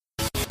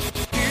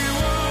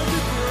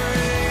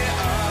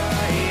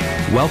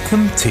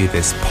Welcome to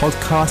this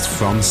podcast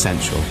from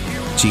Central,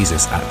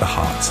 Jesus at the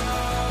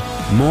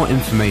Heart. More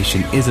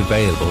information is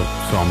available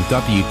from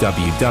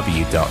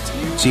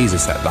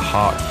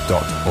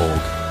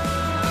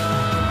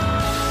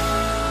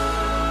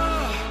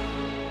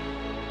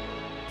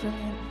www.jesusattheheart.org.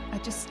 Brilliant. I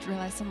just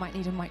realised I might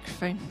need a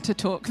microphone to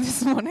talk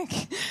this morning.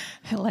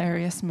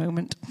 Hilarious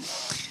moment.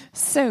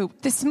 So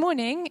this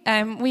morning,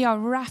 we are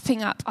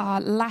wrapping up our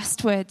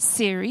Last Words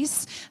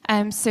series.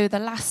 So the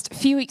last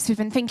few weeks we've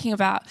been thinking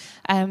about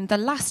the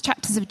last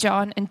chapters of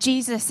John and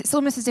Jesus. It's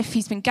almost as if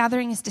he's been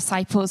gathering his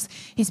disciples.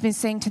 He's been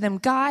saying to them,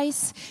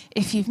 guys,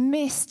 if you've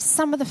missed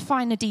some of the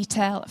finer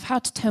detail of how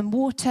to turn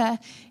water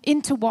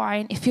into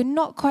wine, if you're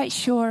not quite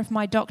sure of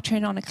my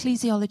doctrine on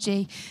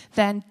ecclesiology,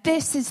 then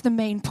this is the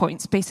main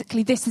points.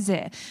 Basically, this is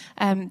it.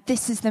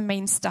 This is the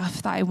main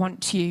stuff that I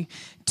want you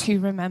to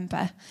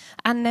remember.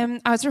 And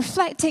I was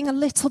reflecting a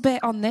little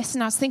bit on this,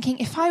 and I was thinking,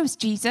 if I was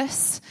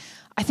Jesus,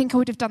 I think I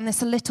would have done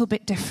this a little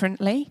bit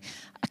differently.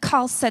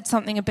 Carl said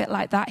something a bit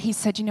like that. He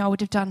said, I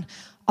would have done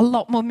a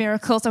lot more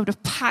miracles. I would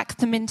have packed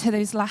them into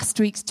those last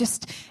weeks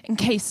just in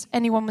case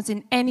anyone was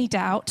in any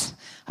doubt.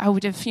 I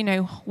would have,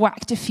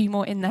 whacked a few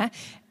more in there.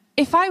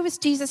 If I was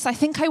Jesus, I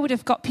think I would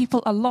have got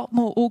people a lot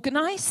more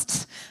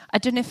organized. I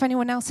don't know if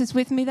anyone else is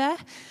with me there.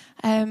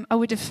 I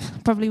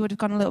probably would have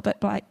gone a little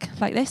bit like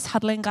this.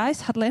 Huddling,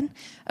 guys, huddling.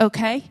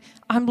 Okay,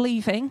 I'm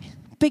leaving.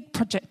 Big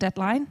project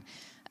deadline.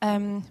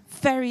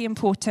 Very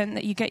important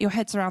that you get your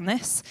heads around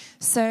this.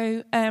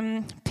 So,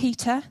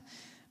 Peter,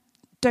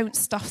 don't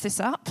stuff this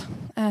up.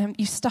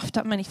 You've stuffed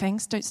up many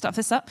things. Don't stuff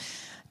this up.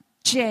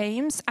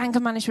 James,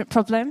 anger management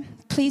problem.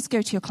 Please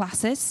go to your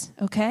classes,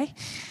 okay?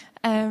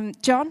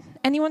 John,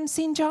 anyone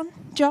seen John?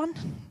 John?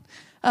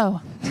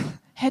 Oh,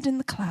 head in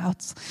the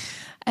clouds.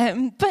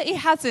 But he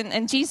hasn't,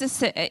 and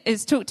Jesus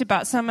has talked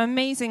about some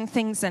amazing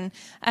things, and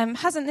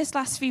hasn't this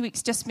last few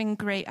weeks just been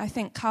great? I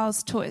think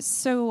Carl's taught us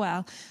so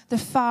well. The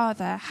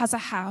Father has a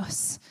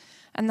house,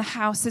 and the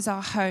house is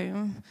our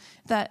home,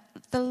 that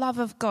the love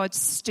of God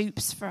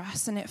stoops for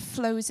us, and it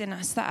flows in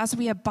us, that as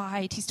we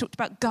abide, he's talked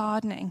about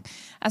gardening,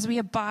 as we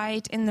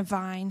abide in the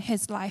vine,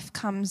 his life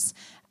comes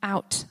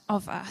out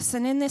of us.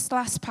 And in this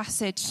last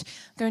passage,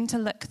 I'm going to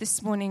look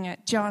this morning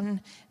at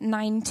John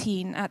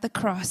 19 at the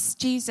cross.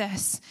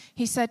 Jesus,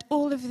 he said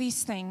all of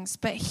these things,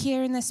 but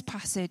here in this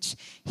passage,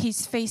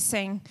 he's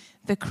facing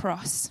the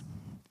cross.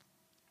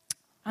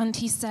 And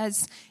he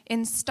says,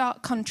 in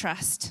stark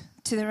contrast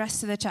to the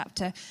rest of the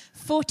chapter,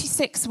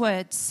 46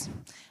 words,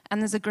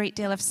 and there's a great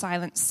deal of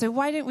silence. So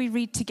why don't we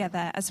read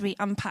together as we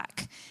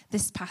unpack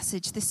this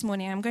passage this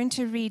morning? I'm going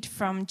to read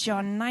from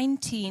John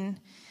 19,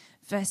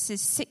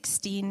 verses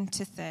 16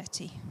 to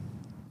 30.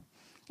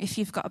 If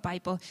you've got a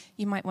Bible,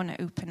 you might want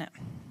to open it.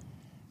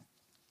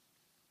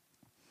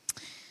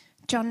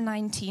 John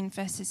 19,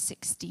 verses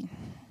 16.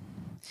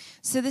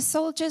 So the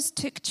soldiers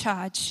took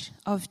charge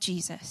of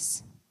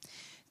Jesus.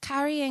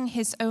 Carrying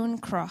his own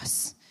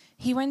cross,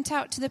 he went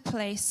out to the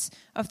place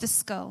of the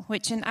skull,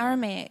 which in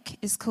Aramaic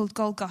is called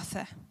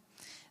Golgotha.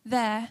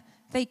 There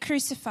they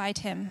crucified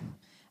him,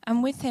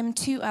 and with him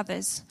 2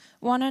 others,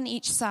 one on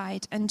each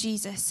side and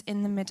Jesus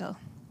in the middle.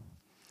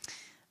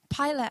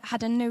 Pilate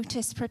had a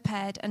notice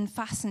prepared and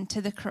fastened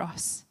to the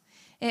cross.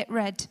 It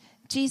read,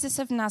 Jesus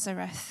of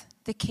Nazareth,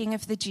 the King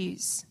of the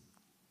Jews.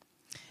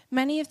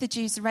 Many of the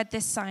Jews read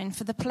this sign,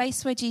 for the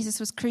place where Jesus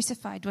was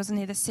crucified was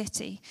near the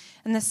city,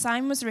 and the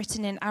sign was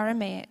written in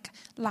Aramaic,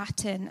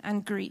 Latin,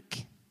 and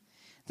Greek.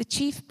 The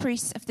chief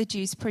priests of the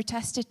Jews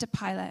protested to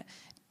Pilate,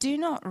 do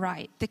not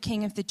write the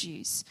King of the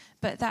Jews,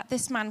 but that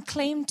this man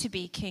claimed to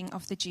be King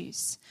of the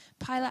Jews.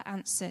 Pilate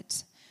answered,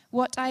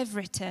 what I've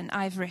written,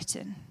 I've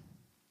written.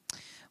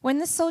 When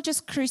the soldiers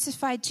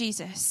crucified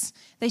Jesus,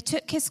 they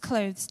took his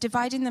clothes,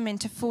 dividing them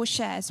into 4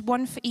 shares,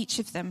 one for each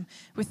of them,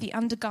 with the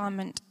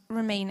undergarment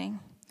remaining.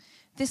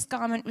 This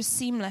garment was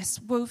seamless,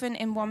 woven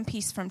in one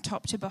piece from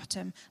top to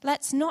bottom.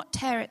 Let's not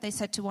tear it, they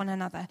said to one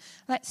another.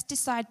 Let's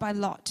decide by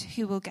lot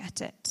who will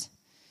get it.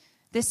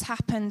 This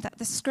happened that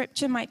the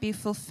scripture might be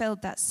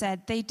fulfilled that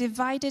said, they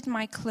divided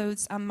my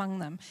clothes among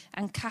them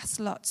and cast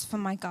lots for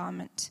my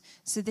garment.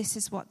 So this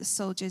is what the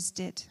soldiers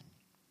did.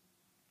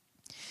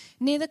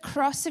 Near the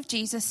cross of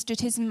Jesus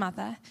stood his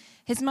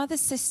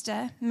mother's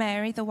sister,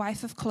 Mary, the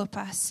wife of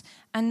Clopas,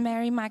 and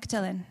Mary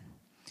Magdalene.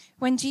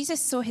 When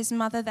Jesus saw his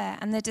mother there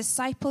and the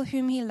disciple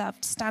whom he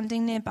loved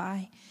standing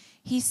nearby,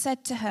 he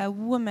said to her,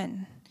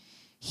 woman,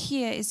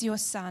 here is your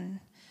son,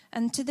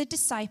 and to the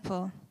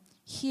disciple,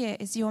 here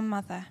is your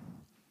mother.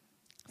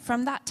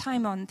 From that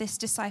time on, this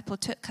disciple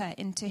took her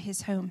into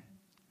his home.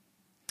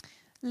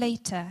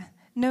 Later,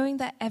 knowing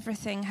that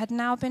everything had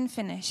now been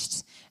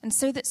finished, and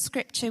so that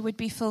scripture would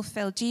be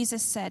fulfilled,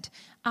 Jesus said,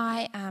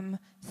 I am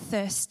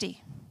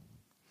thirsty.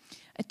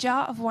 A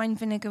jar of wine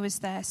vinegar was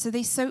there, so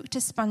they soaked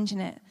a sponge in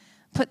it,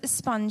 put the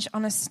sponge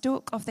on a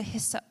stalk of the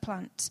hyssop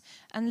plant,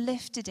 and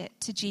lifted it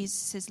to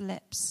Jesus'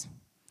 lips.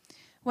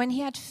 When he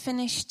had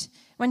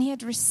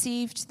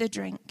received the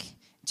drink,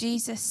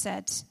 Jesus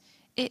said,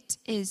 it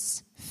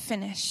is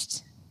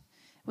finished.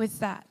 With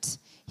that,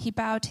 he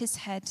bowed his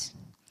head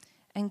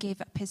and gave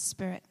up his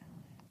spirit.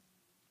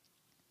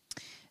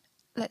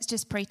 Let's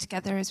just pray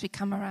together as we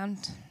come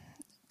around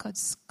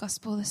God's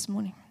gospel this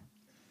morning.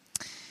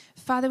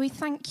 Father, we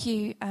thank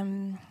you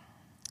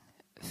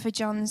for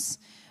John's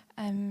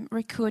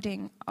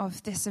recording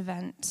of this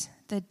event,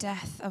 the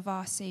death of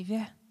our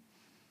Saviour.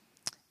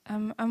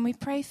 And we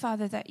pray,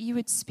 Father, that you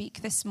would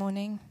speak this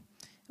morning.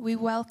 We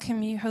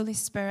welcome you, Holy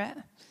Spirit.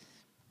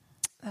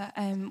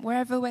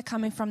 Wherever we're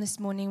coming from this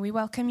morning, we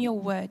welcome your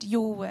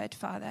word,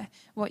 Father,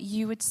 what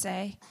you would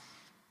say.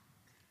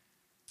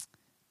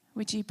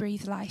 Would you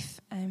breathe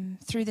life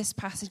through this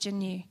passage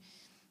anew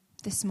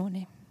this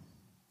morning?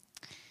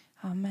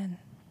 Amen.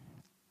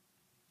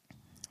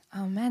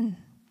 Amen.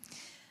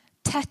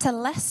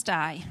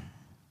 Tetelestai.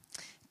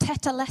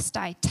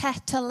 Tetelestai.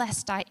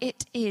 Tetelestai.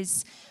 It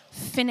is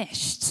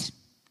finished.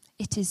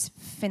 It is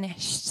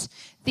finished.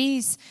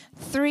 These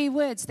three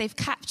words, they've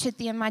captured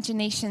the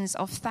imaginations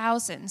of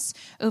thousands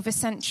over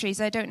centuries.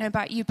 I don't know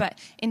about you, but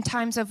in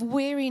times of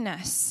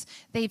weariness,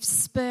 they've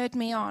spurred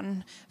me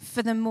on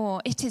for the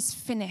more. It is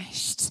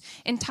finished.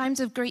 In times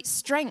of great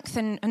strength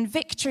and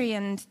victory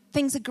and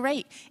things are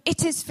great,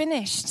 it is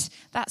finished.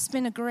 That's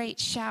been a great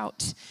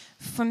shout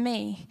for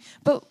me.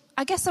 But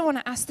I guess I want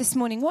to ask this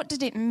morning, what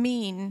did it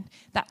mean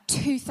that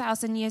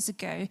 2,000 years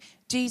ago,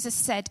 Jesus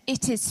said,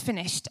 it is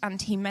finished,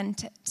 and he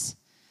meant it?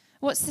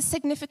 What's the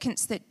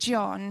significance that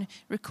John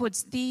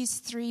records these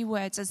three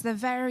words as the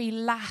very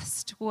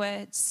last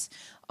words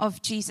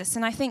of Jesus?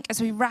 And I think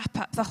as we wrap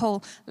up the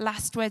whole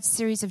last words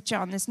series of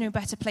John, there's no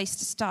better place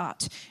to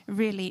start,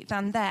 really,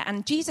 than there.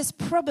 And Jesus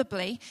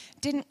probably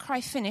didn't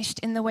cry finished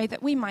in the way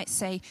that we might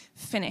say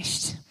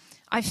finished.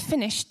 I've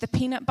finished the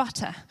peanut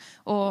butter.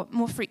 Or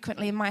more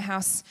frequently in my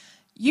house,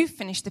 you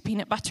finished the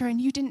peanut butter and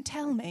you didn't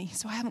tell me,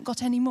 so I haven't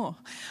got any more.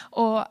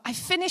 Or I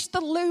finished the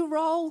loo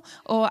roll,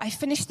 or I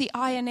finished the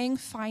ironing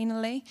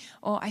finally,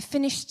 or I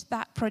finished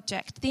that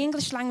project. The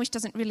English language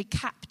doesn't really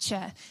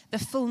capture the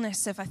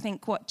fullness of, I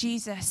think, what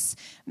Jesus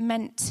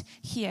meant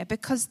here,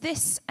 because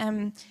this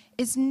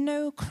is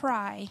no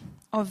cry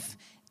of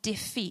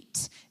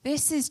defeat.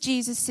 This is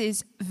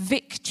Jesus's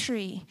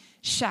victory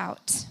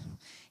shout.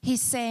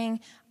 He's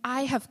saying,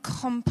 I have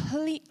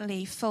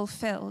completely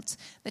fulfilled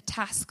the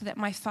task that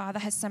my Father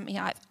has sent me.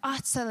 I've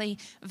utterly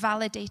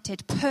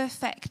validated,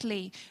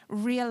 perfectly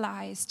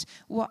realized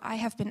what I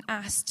have been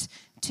asked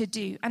to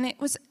do. And it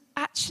was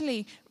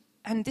actually,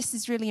 and this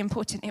is really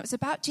important, it was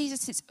about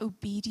Jesus'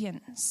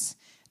 obedience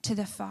to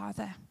the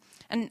Father.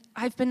 And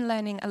I've been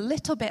learning a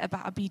little bit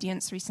about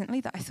obedience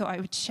recently that I thought I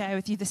would share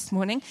with you this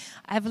morning.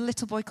 I have a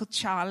little boy called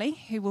Charlie,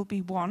 who will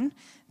be 1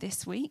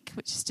 this week,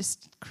 which is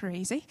just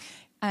crazy.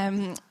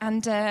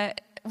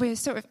 We're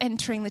sort of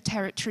entering the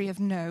territory of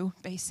no,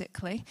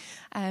 basically.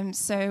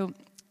 So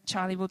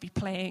Charlie will be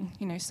playing,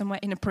 somewhere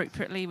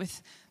inappropriately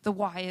with the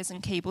wires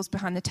and cables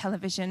behind the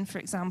television, for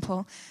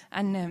example.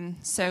 And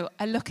so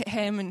I look at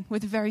him and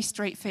with a very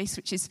straight face,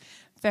 which is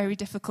very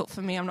difficult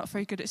for me. I'm not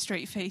very good at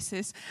straight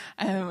faces.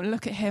 I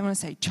look at him and I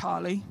say,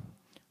 Charlie,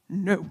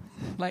 no,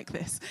 like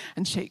this,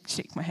 and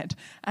shake my head.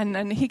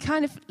 And he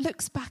kind of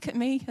looks back at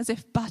me as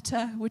if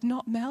butter would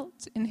not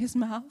melt in his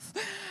mouth.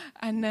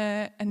 And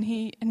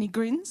he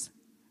grins.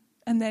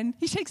 And then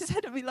he shakes his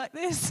head at me like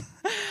this.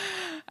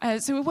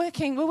 So we're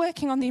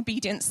working on the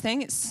obedience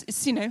thing. It's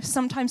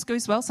sometimes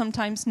goes well,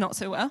 sometimes not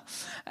so well.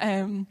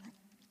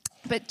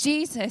 But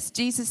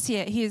Jesus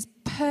here, he is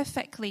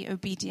perfectly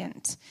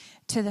obedient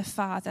to the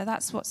Father.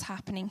 That's what's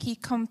happening. He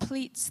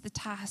completes the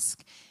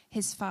task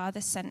his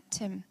Father sent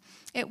him.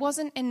 It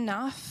wasn't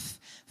enough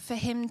for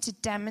him to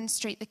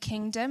demonstrate the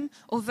kingdom,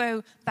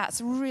 although that's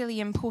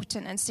really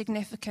important and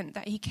significant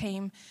that he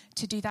came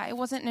to do that. It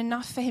wasn't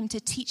enough for him to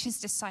teach his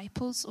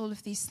disciples all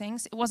of these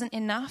things. It wasn't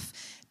enough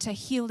to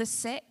heal the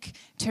sick,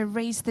 to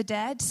raise the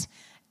dead.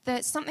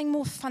 There's something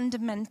more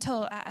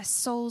fundamental at a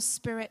soul,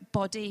 spirit,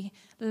 body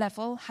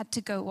level had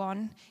to go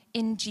on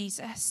in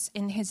Jesus,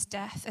 in his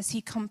death, as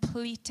he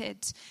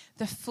completed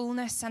the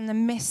fullness and the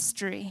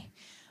mystery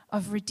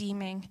of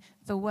redeeming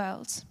the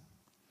world.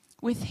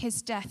 With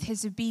his death,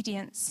 his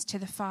obedience to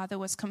the Father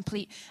was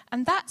complete.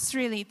 And that's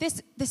really,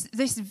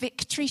 this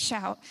victory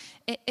shout,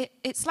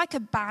 it's like a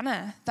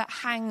banner that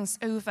hangs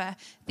over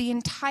the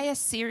entire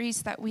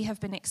series that we have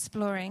been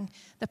exploring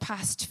the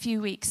past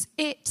few weeks.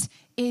 It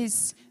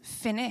is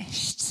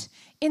finished.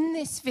 In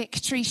this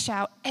victory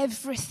shout,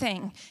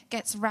 everything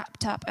gets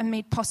wrapped up and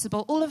made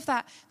possible. All of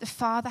that, the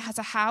Father has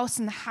a house,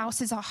 and the house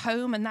is our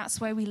home, and that's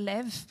where we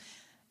live.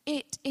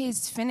 It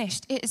is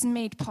finished. It is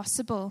made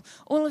possible.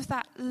 All of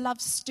that, love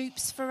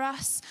stoops for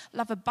us.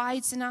 Love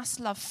abides in us.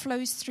 Love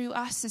flows through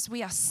us as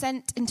we are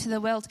sent into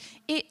the world.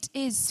 It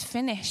is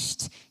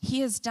finished. He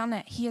has done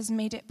it. He has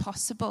made it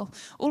possible.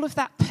 All of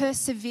that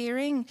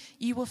persevering,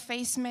 you will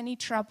face many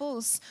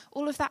troubles.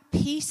 All of that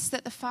peace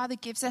that the Father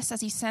gives us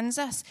as he sends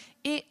us,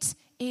 it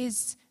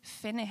is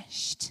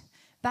finished.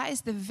 That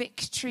is the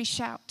victory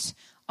shout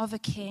of a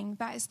king.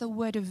 That is the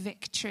word of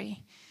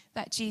victory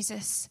that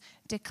Jesus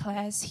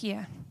declares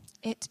here.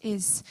 It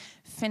is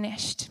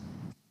finished.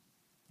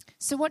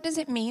 So what does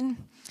it mean?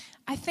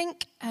 I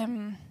think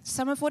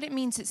some of what it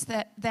means is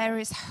that there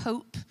is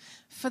hope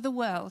for the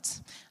world.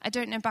 I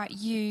don't know about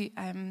you,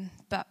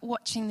 but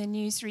watching the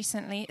news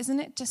recently, isn't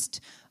it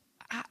just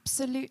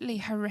absolutely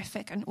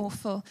horrific and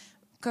awful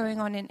going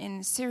on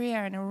in Syria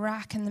and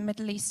Iraq and the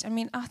Middle East? I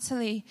mean,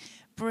 utterly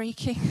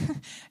breaking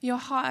your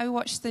heart. I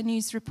watch the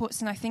news reports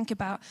and I think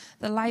about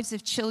the lives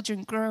of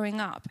children growing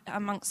up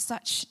amongst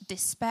such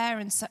despair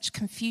and such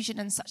confusion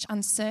and such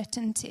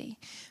uncertainty.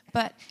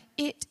 But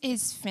it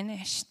is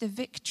finished. The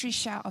victory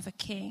shout of a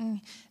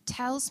king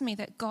tells me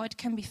that God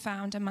can be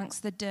found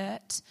amongst the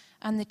dirt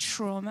and the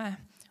trauma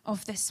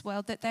of this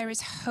world, that there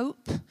is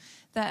hope,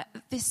 that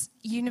this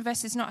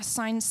universe is not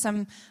assigned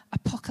some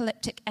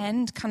apocalyptic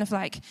end, kind of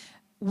like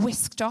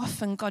whisked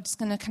off and God's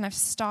going to kind of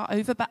start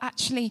over, but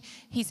actually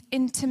he's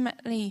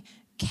intimately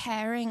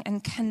caring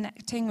and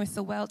connecting with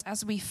the world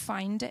as we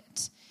find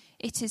it.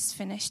 It is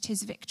finished,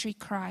 his victory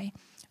cry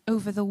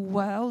over the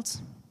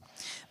world.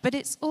 But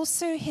it's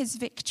also his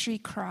victory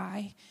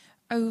cry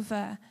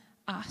over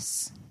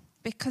us,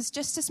 because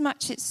just as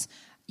much it's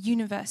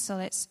universal,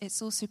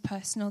 it's also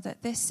personal,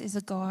 that this is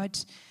a God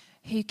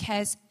who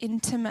cares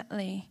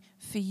intimately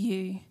for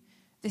you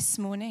this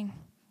morning,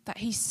 that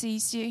he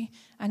sees you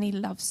and he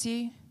loves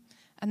you,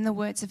 and the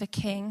words of a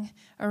king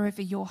are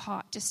over your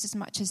heart just as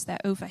much as they're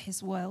over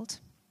his world.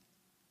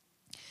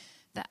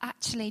 That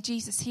actually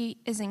Jesus, he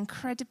is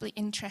incredibly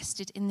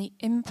interested in the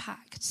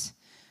impact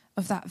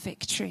of that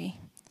victory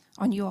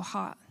on your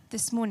heart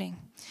this morning.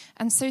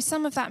 And so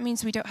some of that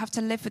means we don't have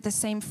to live with the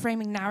same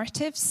framing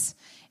narratives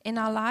in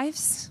our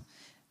lives.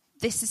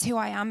 This is who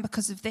I am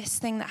because of this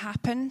thing that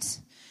happened.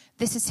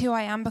 This is who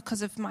I am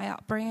because of my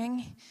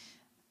upbringing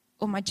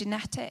or my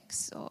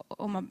genetics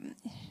or my...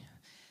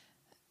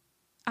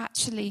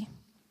 Actually,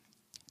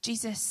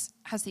 Jesus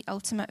has the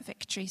ultimate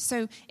victory.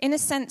 So in a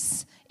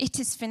sense, it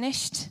is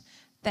finished.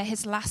 They're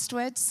his last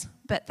words,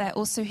 but they're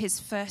also his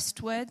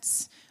first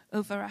words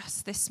over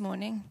us this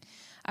morning.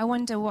 I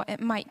wonder what it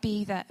might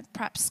be that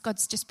perhaps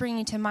God's just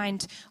bringing to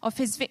mind of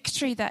his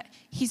victory that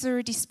he's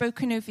already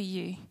spoken over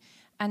you.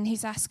 And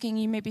he's asking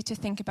you maybe to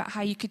think about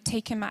how you could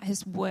take him at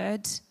his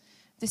word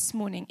this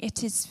morning.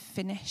 It is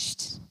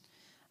finished.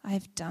 I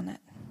have done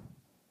it.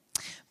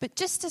 But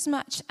just as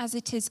much as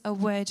it is a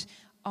word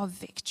of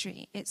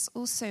victory, it's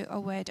also a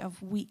word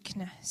of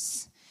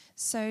weakness.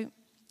 So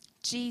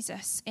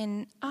Jesus,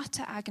 in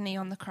utter agony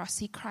on the cross,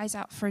 he cries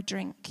out for a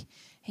drink.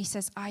 He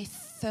says, I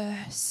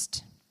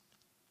thirst.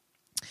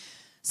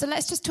 So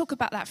let's just talk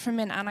about that for a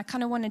minute, and I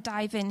kind of want to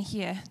dive in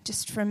here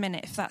just for a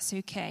minute, if that's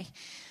okay.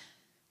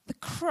 The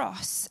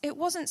cross, it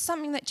wasn't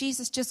something that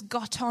Jesus just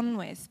got on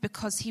with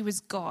because he was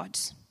God.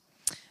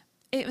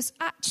 It was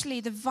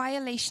actually the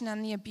violation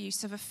and the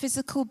abuse of a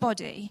physical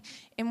body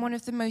in one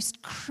of the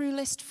most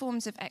cruelest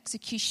forms of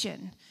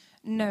execution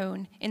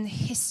known in the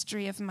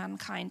history of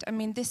mankind. I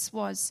mean, this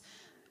was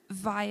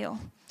vile.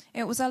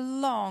 It was a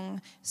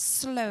long,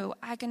 slow,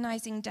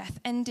 agonizing death,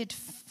 ended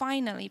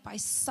finally by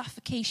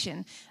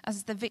suffocation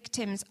as the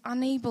victims,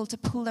 unable to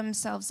pull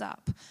themselves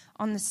up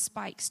on the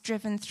spikes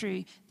driven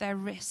through their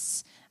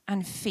wrists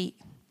and feet.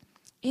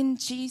 In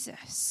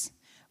Jesus,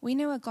 we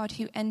know a God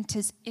who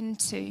enters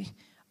into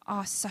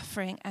our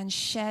suffering and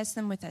shares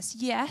them with us.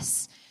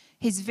 Yes,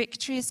 his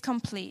victory is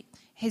complete.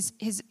 His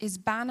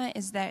banner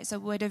is there. It's a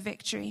word of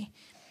victory.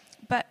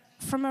 But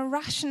from a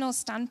rational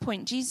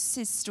standpoint,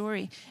 Jesus'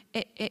 story,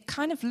 it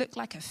kind of looked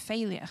like a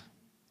failure,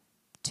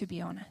 to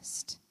be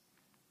honest.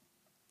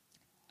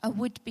 A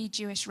would-be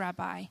Jewish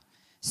rabbi,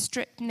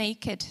 stripped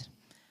naked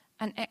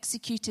and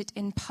executed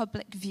in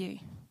public view,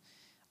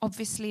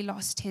 obviously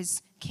lost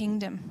his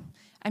kingdom.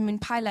 I mean,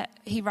 Pilate,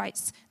 he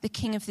writes, the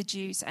king of the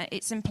Jews.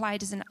 It's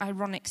implied as an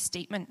ironic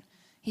statement.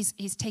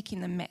 He's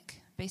taking the mick,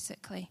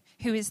 basically.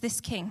 Who is this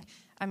king?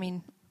 I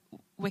mean,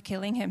 we're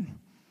killing him.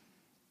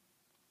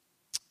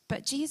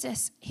 But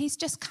Jesus, he's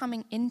just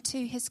coming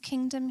into his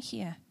kingdom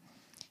here.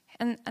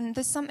 And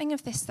there's something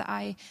of this that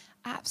I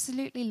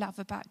absolutely love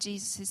about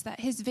Jesus, is that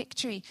his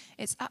victory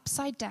is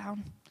upside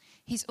down.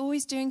 He's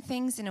always doing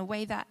things in a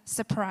way that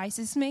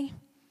surprises me.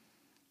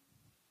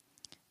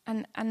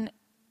 And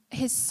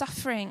his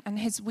suffering and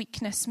his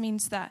weakness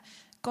means that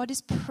God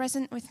is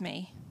present with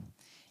me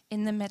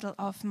in the middle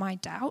of my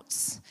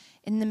doubts,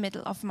 in the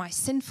middle of my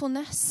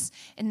sinfulness,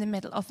 in the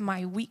middle of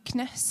my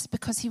weakness,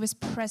 because he was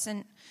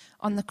present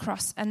on the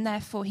cross. And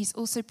therefore, he's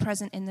also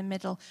present in the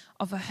middle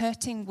of a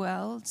hurting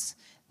world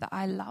that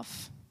I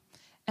love,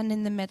 and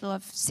in the middle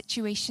of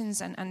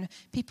situations and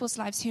people's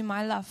lives whom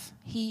I love.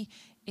 He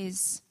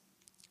is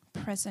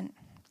present.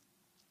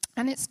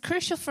 And it's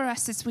crucial for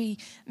us as we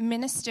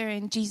minister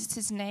in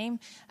Jesus' name,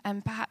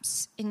 and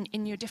perhaps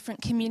in your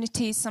different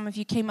communities, some of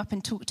you came up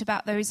and talked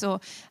about those, or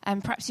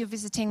perhaps you're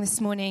visiting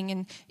this morning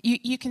and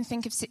you can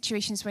think of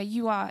situations where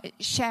you are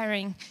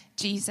sharing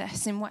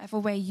Jesus in whatever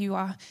way you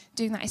are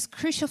doing that. It's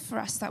crucial for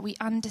us that we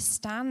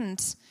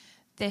understand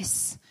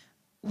this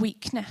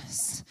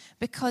weakness,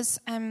 because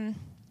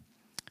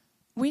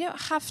we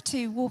don't have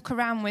to walk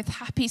around with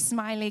happy,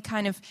 smiley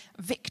kind of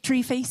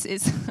victory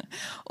faces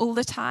all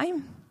the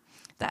time.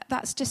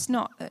 That's just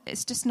not,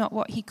 it's just not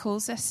what he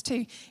calls us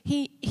to.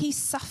 He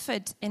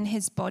suffered in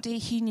his body.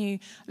 He knew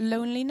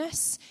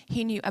loneliness.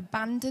 He knew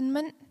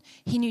abandonment.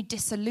 He knew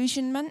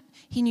disillusionment.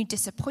 He knew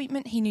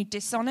disappointment. He knew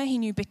dishonor. He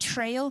knew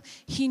betrayal.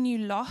 He knew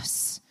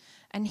loss.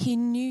 And he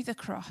knew the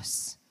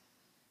cross.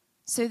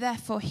 So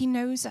therefore, he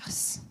knows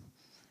us.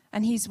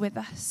 And he's with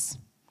us.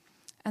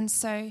 And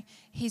so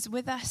he's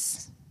with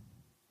us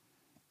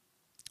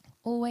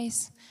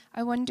always.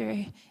 I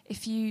wonder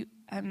if you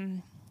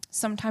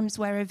sometimes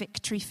wear a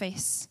victory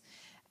face,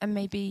 and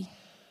maybe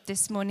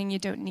this morning you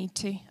don't need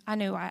to. I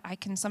know I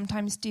can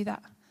sometimes do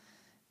that.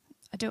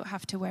 I don't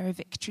have to wear a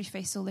victory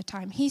face all the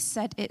time. He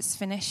said it's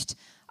finished.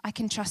 I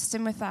can trust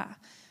him with that.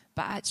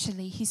 But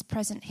actually, he's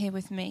present here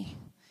with me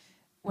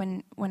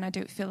when I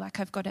don't feel like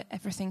I've got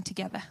everything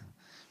together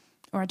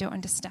or I don't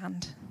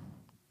understand.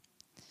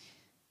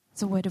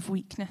 It's a word of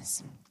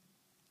weakness.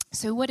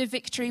 So word of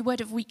victory,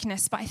 word of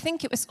weakness, but I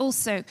think it was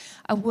also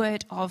a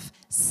word of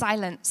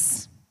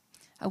silence.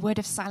 A word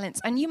of silence.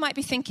 And you might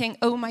be thinking,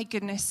 oh my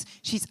goodness,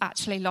 she's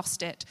actually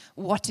lost it.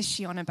 What is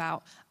she on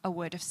about? A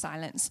word of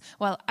silence.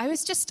 Well, I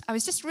was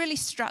just really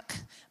struck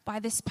by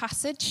this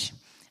passage.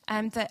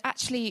 That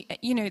actually,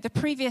 the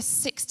previous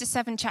 6 to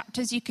 7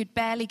 chapters, you could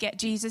barely get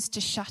Jesus to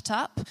shut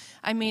up.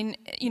 I mean,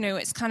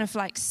 it's kind of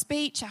like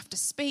speech after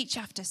speech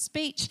after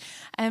speech.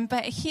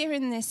 But here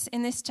in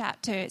this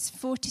chapter, it's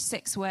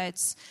 46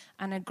 words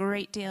and a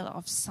great deal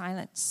of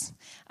silence.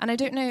 And I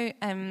don't know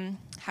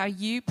how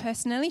you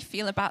personally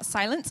feel about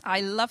silence.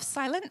 I love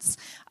silence.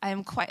 I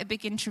am quite a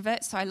big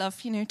introvert, so I love,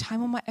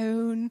 time on my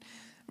own,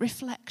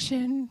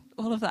 reflection,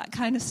 all of that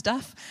kind of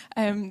stuff.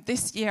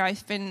 This year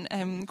I've been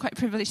quite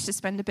privileged to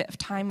spend a bit of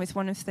time with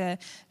one of the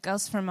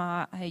girls from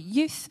our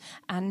youth,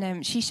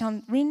 and she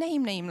shall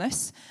remain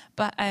nameless,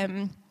 but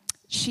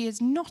she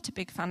is not a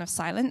big fan of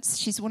silence.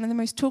 She's one of the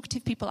most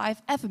talkative people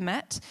I've ever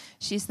met.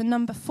 She's the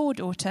number 4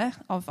 daughter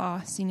of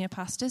our senior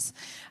pastors.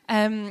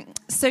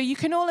 So you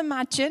can all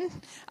imagine,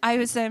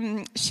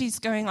 she's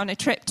going on a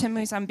trip to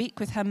Mozambique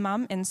with her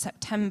mum in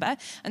September.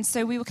 And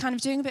so we were kind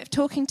of doing a bit of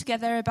talking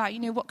together about,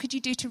 what could you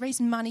do to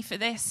raise money for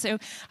this? So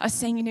I was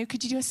saying,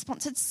 could you do a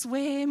sponsored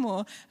swim?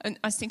 And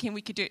I was thinking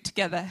we could do it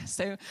together.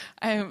 So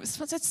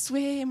sponsored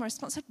swim or a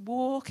sponsored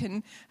walk.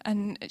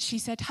 And she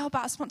said, how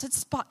about a sponsored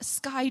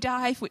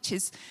skydive, which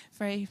is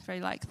very, very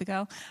like the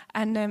girl.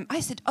 And I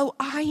said, oh,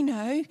 I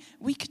know,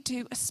 we could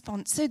do a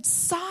sponsored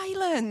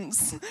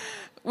silence,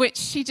 which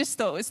she just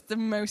thought was the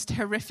most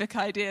horrific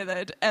idea that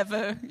had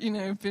ever,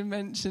 been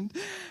mentioned.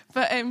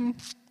 But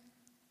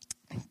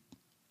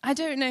I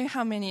don't know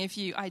how many of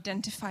you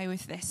identify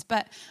with this,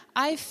 but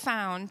I've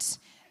found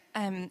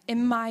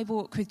in my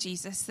walk with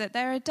Jesus that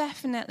there are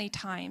definitely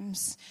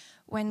times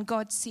when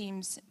God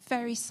seems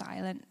very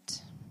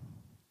silent.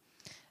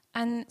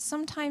 And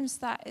sometimes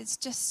that is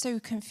just so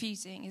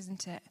confusing,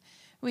 isn't it?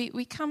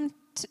 We come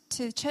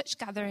to church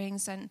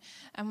gatherings and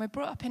we're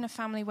brought up in a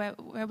family where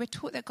we're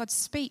taught that God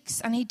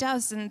speaks, and he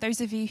does. And those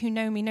of you who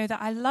know me know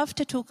that I love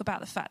to talk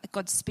about the fact that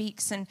God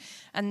speaks and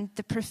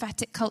the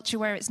prophetic culture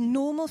where it's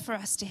normal for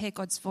us to hear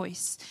God's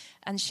voice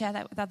and share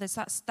that with others.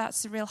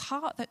 That's the real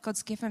heart that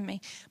God's given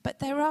me. But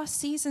there are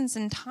seasons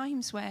and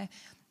times where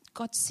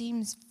God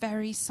seems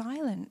very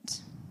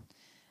silent.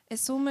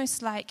 It's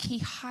almost like he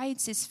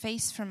hides his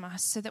face from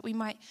us so that we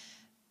might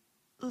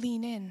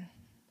lean in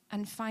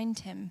and find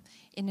him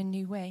in a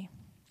new way.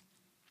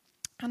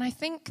 And I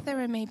think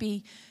there are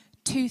maybe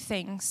 2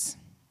 things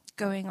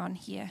going on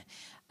here.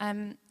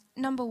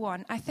 Number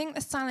 1, I think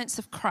the silence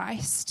of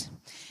Christ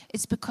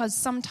is because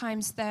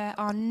sometimes there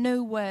are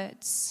no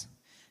words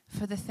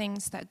for the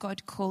things that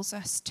God calls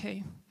us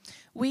to.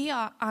 We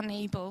are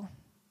unable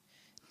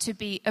to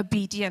be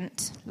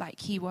obedient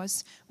like he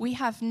was. We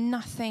have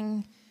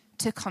nothing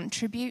to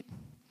contribute.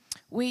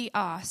 We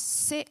are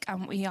sick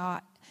and we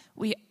are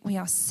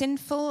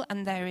sinful,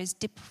 and there is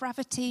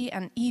depravity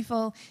and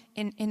evil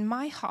in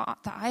my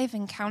heart that I've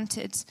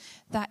encountered,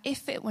 that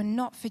if it were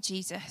not for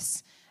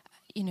Jesus,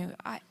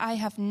 I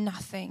have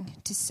nothing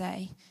to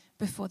say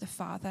before the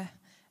Father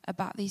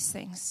about these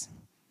things.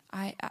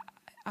 I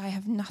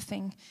have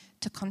nothing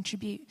to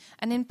contribute.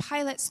 And in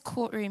Pilate's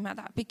courtroom at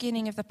that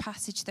beginning of the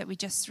passage that we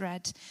just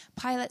read,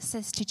 Pilate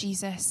says to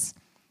Jesus,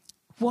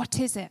 "What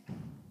is it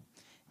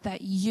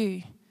that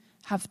you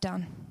have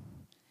done?"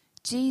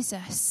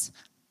 Jesus,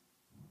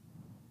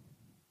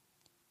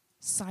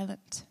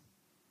 silence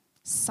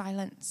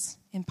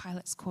in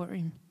Pilate's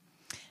courtroom.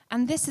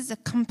 And this is a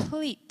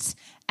complete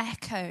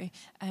echo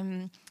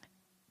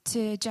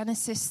to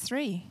Genesis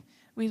 3.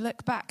 We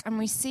look back and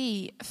we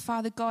see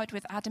Father God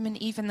with Adam and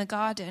Eve in the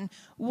garden.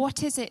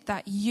 What is it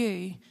that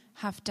you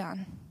have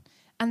done?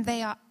 And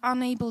they are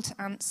unable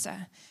to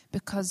answer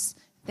because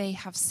they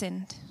have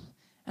sinned.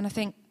 And I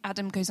think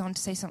Adam goes on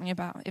to say something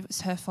about it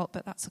was her fault,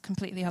 but that's a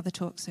completely other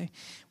talk, so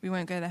we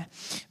won't go there.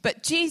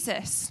 But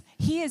Jesus,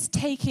 he is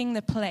taking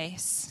the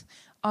place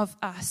of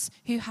us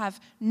who have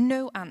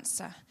no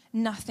answer,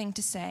 nothing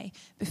to say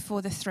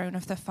before the throne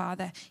of the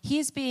Father. He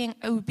is being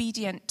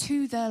obedient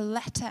to the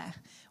letter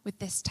with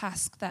this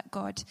task that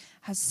God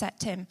has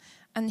set him.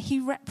 And he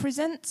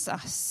represents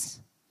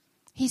us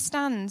He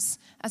stands,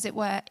 as it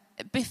were,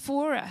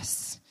 before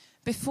us,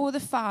 before the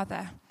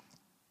Father,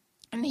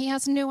 and he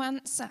has no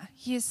answer.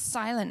 He is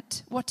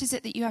silent. What is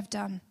it that you have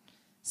done?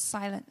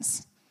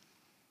 Silence.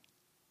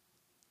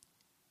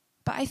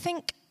 But I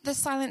think the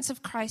silence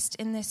of Christ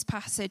in this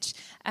passage,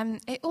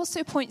 it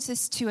also points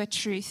us to a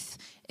truth,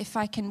 if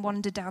I can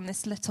wander down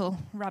this little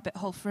rabbit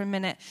hole for a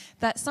minute,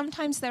 that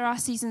sometimes there are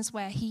seasons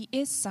where he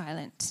is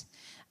silent.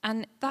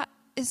 And that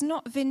is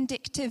not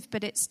vindictive,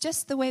 but it's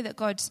just the way that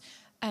God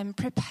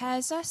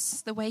prepares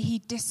us, the way he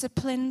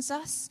disciplines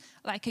us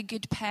like a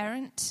good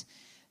parent,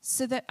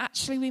 so that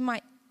actually we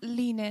might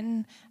lean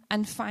in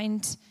and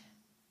find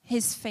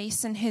his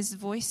face and his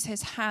voice,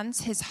 his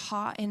hands, his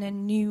heart in a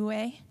new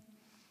way.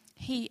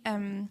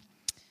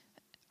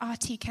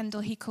 R.T.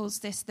 Kendall, he calls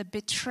this the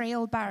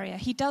betrayal barrier.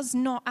 He does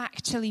not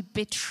actually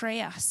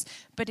betray us,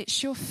 but it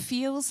sure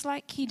feels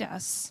like he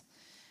does.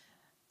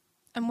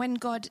 And when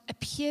God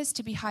appears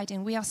to be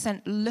hiding, we are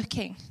sent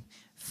looking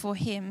for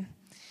him.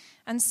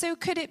 And so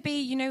could it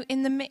be,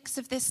 in the mix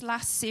of this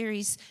last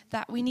series,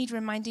 that we need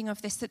reminding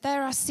of this, that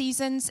there are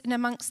seasons in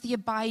amongst the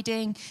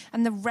abiding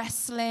and the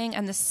wrestling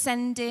and the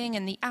sending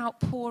and the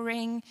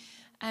outpouring.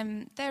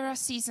 There are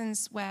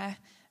seasons where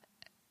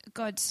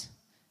God,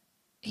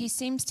 he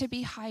seems to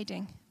be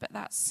hiding, but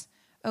that's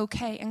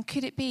okay. And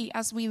could it be,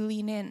 as we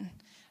lean in,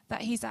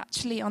 that he's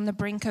actually on the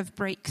brink of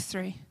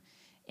breakthrough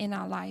in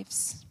our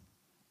lives?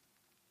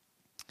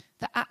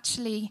 That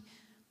actually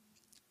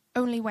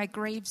only where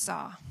graves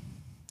are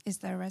is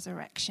there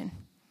resurrection.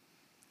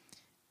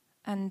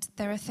 And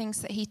there are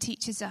things that he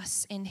teaches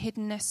us in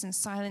hiddenness and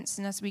silence,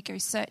 and as we go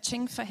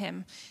searching for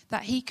him,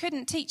 that he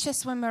couldn't teach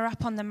us when we're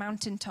up on the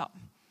mountaintop.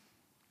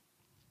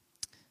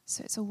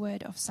 So it's a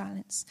word of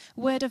silence.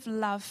 Word of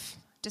love.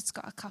 Just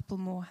got a couple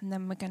more, and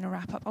then we're going to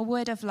wrap up. A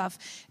word of love.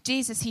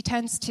 Jesus, he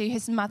turns to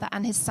his mother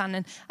and his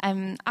son,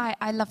 and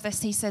I love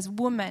this. He says,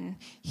 "Woman,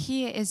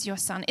 here is your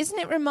son." Isn't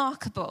it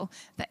remarkable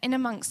that in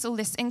amongst all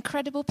this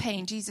incredible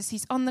pain, Jesus,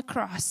 he's on the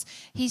cross,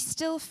 he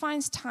still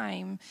finds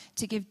time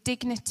to give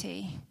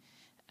dignity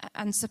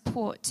and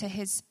support to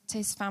his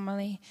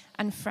family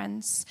and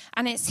friends.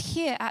 And it's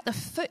here at the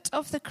foot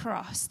of the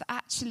cross that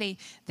actually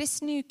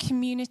this new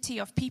community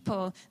of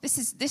people, this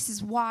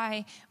is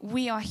why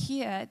we are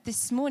here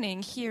this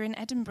morning, here in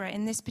Edinburgh,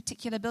 in this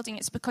particular building.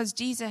 It's because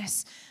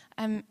Jesus,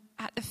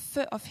 at the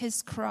foot of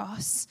his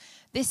cross,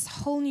 this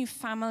whole new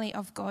family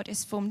of God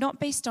is formed, not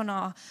based on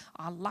our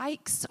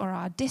likes or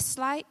our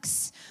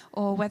dislikes,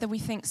 or whether we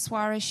think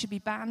soirees should be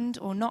banned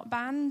or not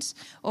banned,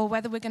 or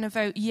whether we're going to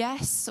vote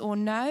yes or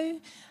no,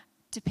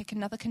 to pick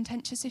another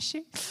contentious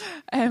issue.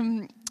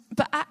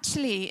 But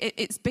actually,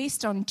 it's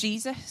based on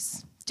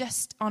Jesus,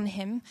 just on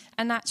him.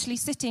 And actually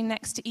sitting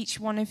next to each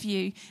one of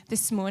you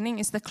this morning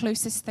is the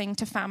closest thing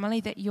to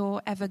family that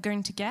you're ever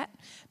going to get,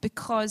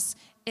 because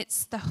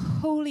it's the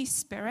Holy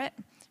Spirit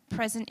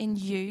present in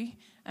you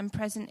and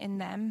present in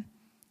them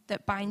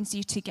that binds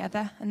you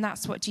together. And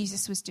that's what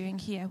Jesus was doing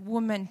here.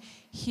 Woman,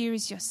 here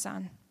is your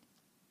son.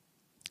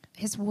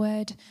 His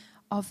word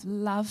of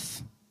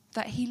love,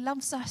 that he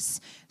loves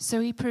us, so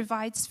he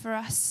provides for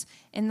us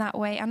in that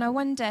way. And I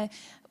wonder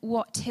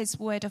what his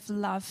word of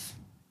love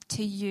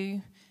to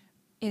you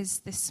is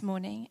this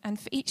morning. And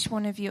for each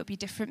one of you, it'll be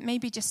different.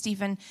 Maybe just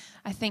even,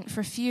 I think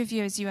for a few of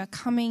you, as you are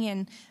coming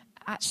in,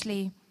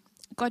 actually,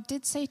 God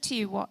did say to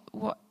you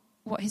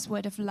what his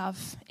word of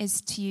love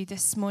is to you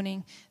this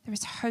morning. There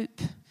is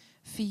hope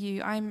for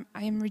you. I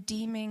am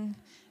redeeming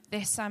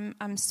this.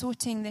 I'm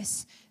sorting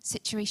this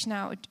situation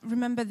out.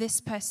 Remember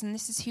this person.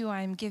 This is who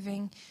I am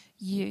giving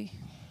you.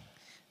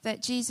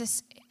 That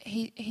Jesus,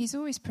 he's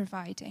always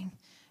providing.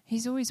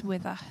 He's always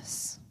with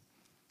us.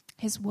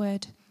 His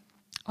word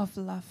of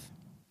love.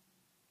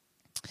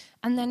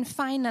 And then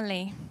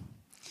finally,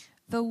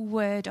 the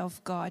word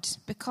of God.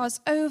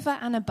 Because over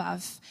and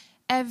above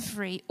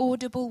every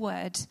audible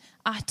word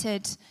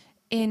uttered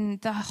in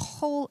the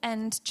whole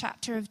end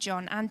chapter of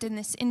John and in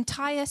this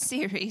entire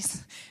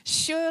series,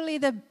 surely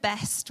the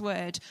best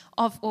word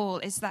of all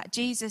is that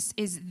Jesus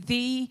is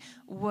the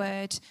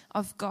word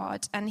of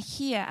God. And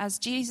here, as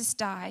Jesus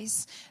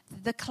dies,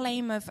 the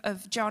claim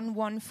of John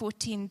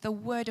 1:14, the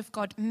word of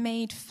God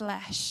made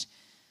flesh,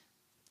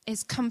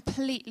 is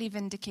completely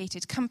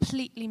vindicated,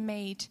 completely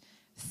made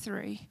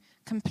through,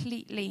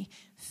 completely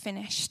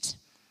finished.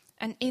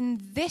 And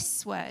in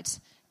this word,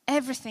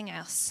 everything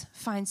else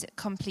finds its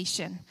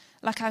completion.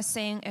 Like I was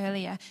saying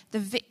earlier, the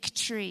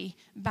victory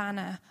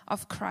banner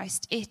of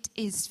Christ, it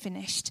is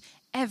finished.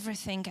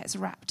 Everything gets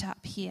wrapped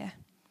up here.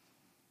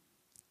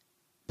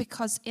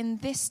 Because in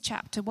this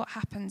chapter, what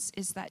happens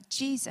is that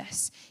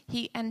Jesus,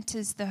 he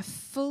enters the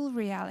full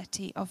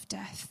reality of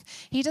death.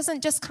 He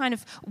doesn't just kind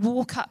of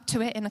walk up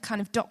to it in a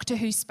kind of Doctor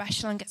Who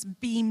special and gets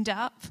beamed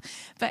up,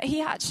 but he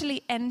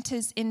actually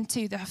enters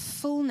into the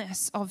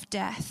fullness of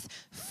death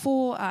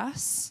for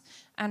us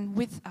and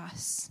with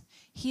us.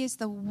 He is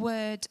the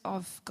Word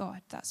of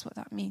God. That's what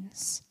that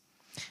means.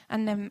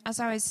 And as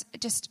I was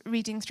just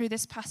reading through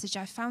this passage,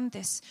 I found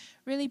this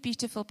really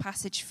beautiful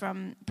passage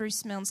from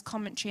Bruce Milne's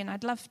commentary, and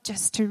I'd love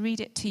just to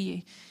read it to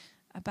you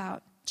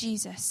about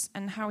Jesus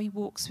and how he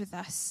walks with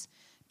us,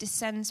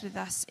 descends with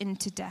us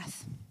into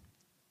death.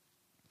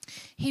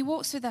 He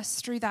walks with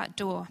us through that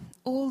door,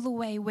 all the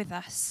way with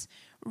us,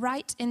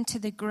 right into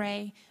the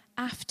grey,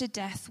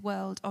 after-death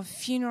world of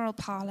funeral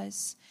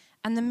parlours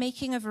and the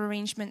making of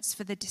arrangements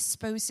for the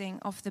disposing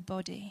of the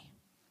body.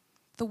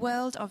 The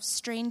world of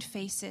strained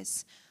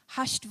faces,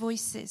 hushed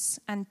voices,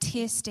 and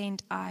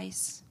tear-stained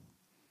eyes.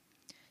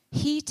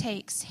 He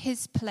takes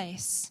his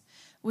place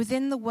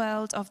within the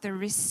world of the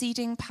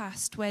receding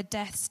past where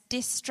death's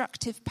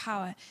destructive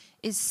power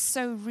is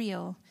so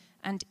real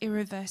and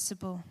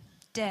irreversible,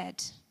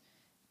 dead,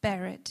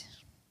 buried,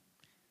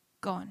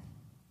 gone.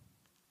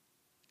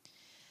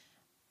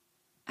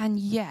 And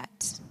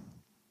yet,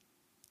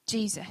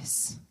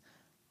 Jesus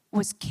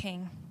was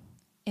king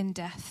in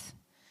death.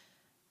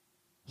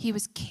 He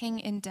was king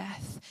in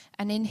death,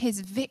 and in his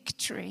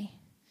victory,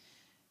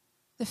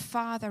 the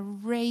Father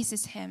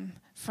raises him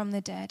from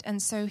the dead,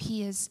 and so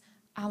he is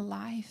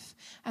alive.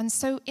 And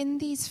so in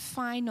these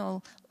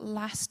final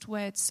last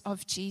words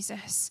of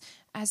Jesus,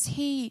 as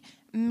he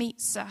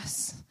meets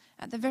us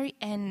at the very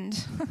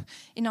end,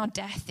 in our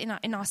death,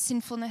 in our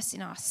sinfulness,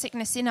 in our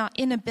sickness, in our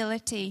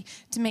inability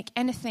to make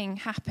anything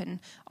happen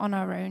on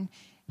our own,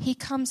 he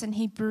comes and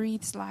he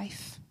breathes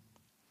life.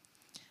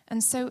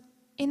 And so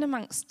in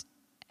amongst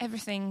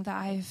everything that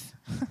I've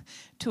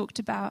talked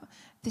about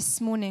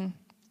this morning,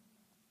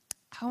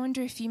 I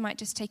wonder if you might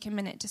just take a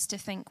minute just to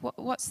think,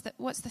 what's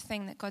the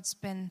thing that God's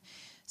been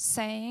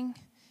saying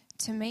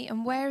to me,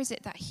 and where is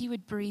it that he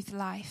would breathe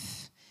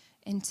life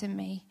into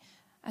me?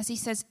 As he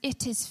says,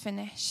 it is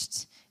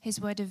finished,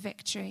 his word of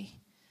victory.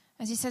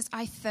 As he says,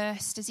 I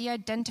thirst, as he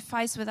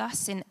identifies with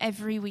us in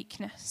every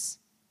weakness.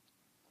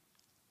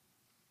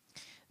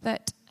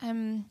 That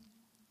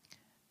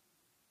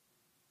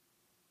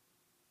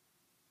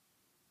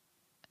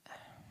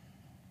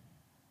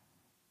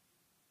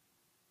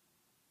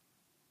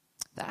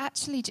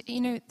actually,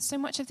 so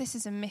much of this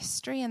is a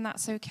mystery, and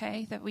that's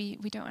okay, that we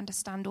don't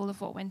understand all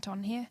of what went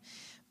on here.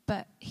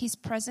 But he's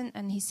present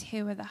and he's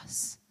here with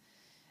us.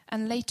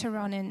 And later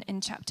on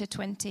in chapter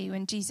 20,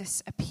 when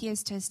Jesus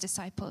appears to his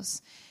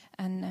disciples,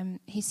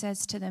 and he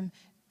says to them,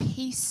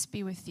 peace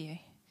be with you.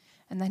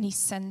 And then he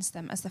sends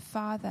them, as the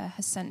Father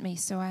has sent me,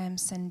 so I am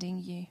sending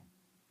you.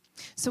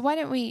 So why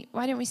don't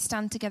we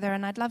stand together,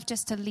 and I'd love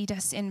just to lead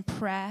us in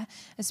prayer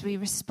as we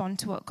respond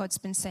to what God's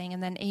been saying,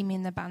 and then Amy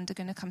and the band are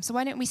going to come. So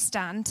why don't we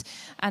stand,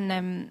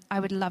 and I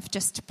would love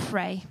just to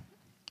pray.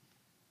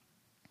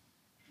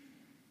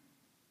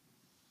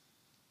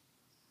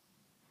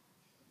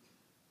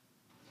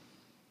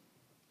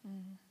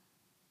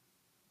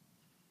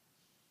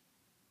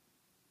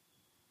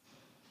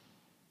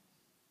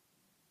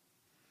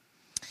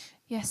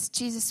 Yes,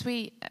 Jesus,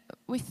 we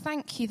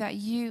thank you that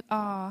you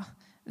are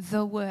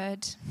the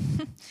Word,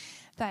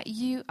 that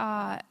you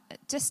are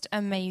just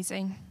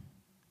amazing,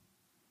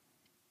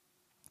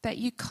 that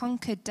you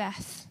conquered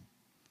death,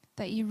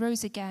 that you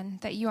rose again,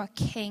 that you are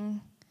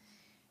King,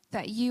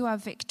 that you are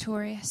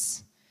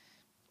victorious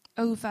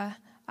over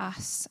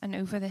us and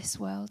over this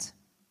world.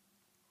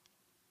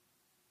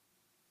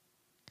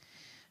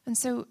 And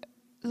so,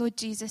 Lord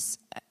Jesus,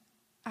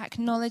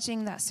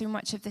 acknowledging that so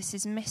much of this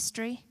is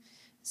mystery,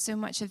 so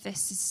much of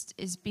this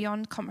is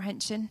beyond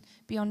comprehension,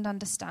 beyond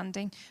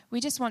understanding.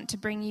 We just want to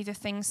bring you the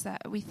things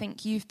that we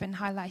think you've been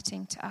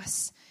highlighting to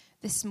us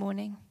this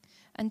morning.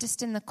 And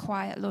just in the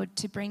quiet, Lord,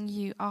 to bring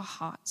you our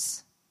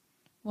hearts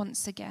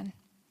once again.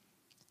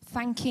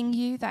 Thanking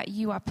you that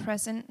you are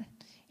present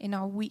in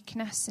our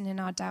weakness and in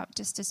our doubt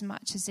just as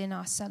much as in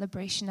our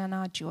celebration and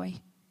our joy.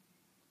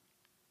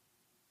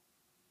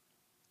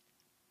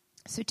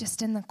 So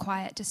just in the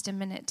quiet, just a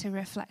minute to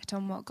reflect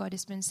on what God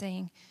has been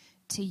saying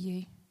to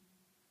you.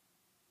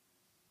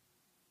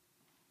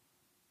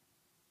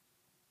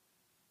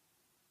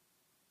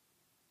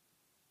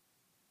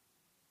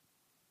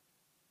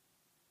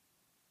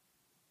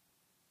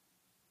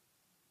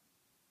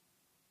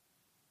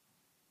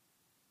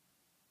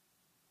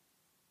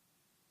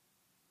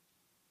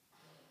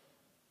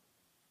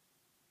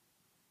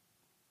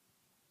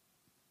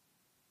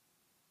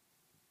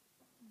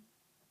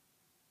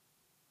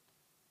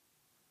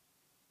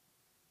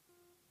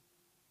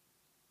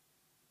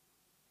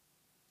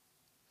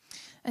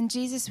 And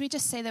Jesus, we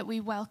just say that we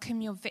welcome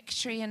your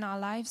victory in our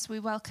lives. We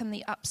welcome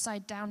the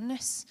upside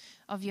downness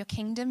of your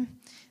kingdom,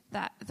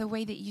 that the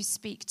way that you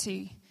speak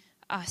to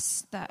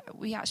us, that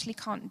we actually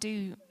can't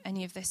do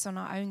any of this on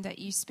our own, that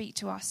you speak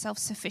to our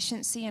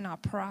self-sufficiency and our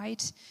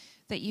pride,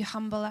 that you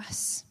humble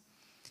us.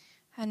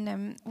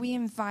 And we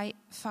invite,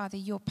 Father,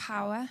 your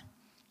power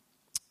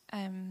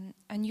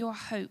and your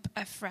hope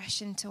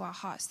afresh into our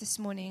hearts this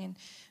morning. And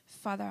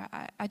Father,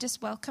 I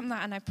just welcome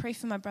that, and I pray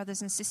for my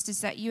brothers and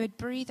sisters that you would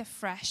breathe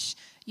afresh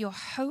your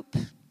hope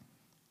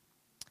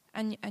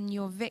and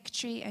your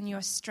victory and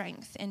your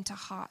strength into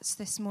hearts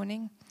this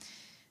morning.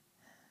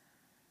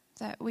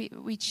 That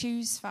we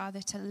choose,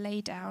 Father, to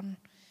lay down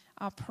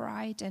our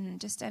pride and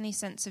just any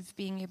sense of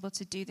being able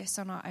to do this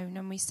on our own.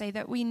 And we say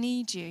that we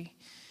need you.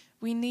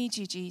 We need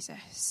you,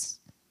 Jesus.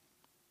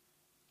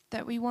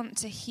 that we want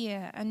to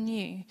hear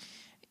anew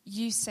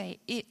you say,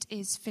 "It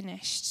is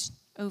finished,"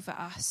 over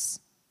us.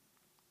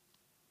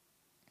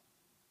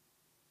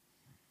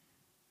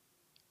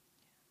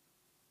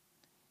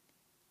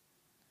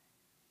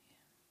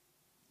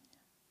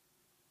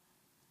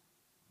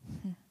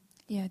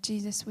 Yeah,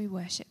 Jesus, we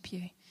worship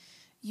you.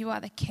 You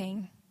are the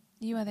King.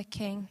 You are the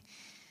King.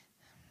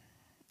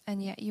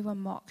 And yet you are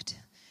mocked.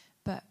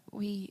 But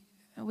we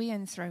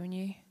enthrone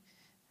you.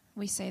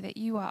 We say that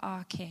you are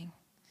our King.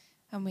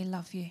 And we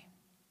love you.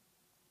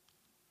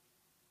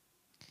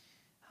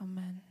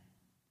 Amen.